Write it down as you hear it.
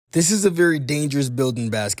This is a very dangerous build in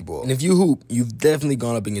basketball, and if you hoop, you've definitely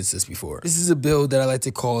gone up against this before. This is a build that I like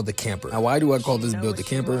to call the camper. Now, why do I call this build the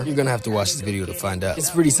camper? You're gonna have to watch this video to find out.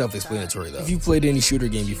 It's pretty self-explanatory though. If you've played any shooter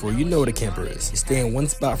game before, you know what a camper is. You stay in one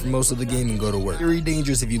spot for most of the game and go to work. Very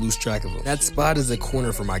dangerous if you lose track of him. That spot is a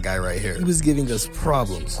corner for my guy right here. He was giving us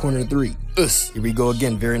problems. Corner 3. Here we go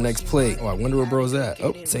again, very next play. Oh, I wonder where bro's at.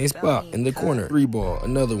 Oh, same spot, in the corner. 3 ball,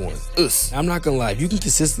 another one. I'm not gonna lie, if you can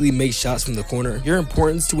consistently make shots from the corner, your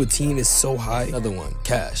importance to a team is so high. Another one,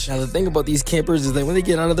 cash. Now the thing about these campers is that when they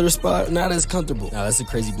get out of their spot, they're not as comfortable. Now that's a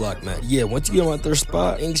crazy block, man. Yeah, once you get them out their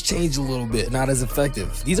spot, things change a little bit. Not as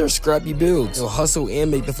effective. These are scrappy builds. They'll hustle and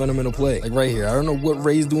make the fundamental play. Like right here, I don't know what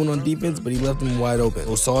Ray's doing on defense, but he left him wide open.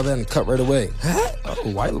 We'll saw that and cut right away. Oh,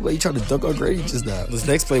 why look like he tried to dunk on Grady just now? This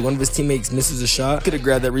next play, one of his teammates misses a shot. Could have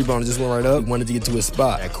grabbed that rebound and just went right up. He wanted to get to his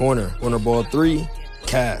spot. That corner ball 3,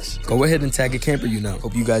 cash. Go ahead and tag a camper you know.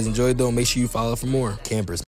 Hope you guys enjoyed though. Make sure you follow for more campers.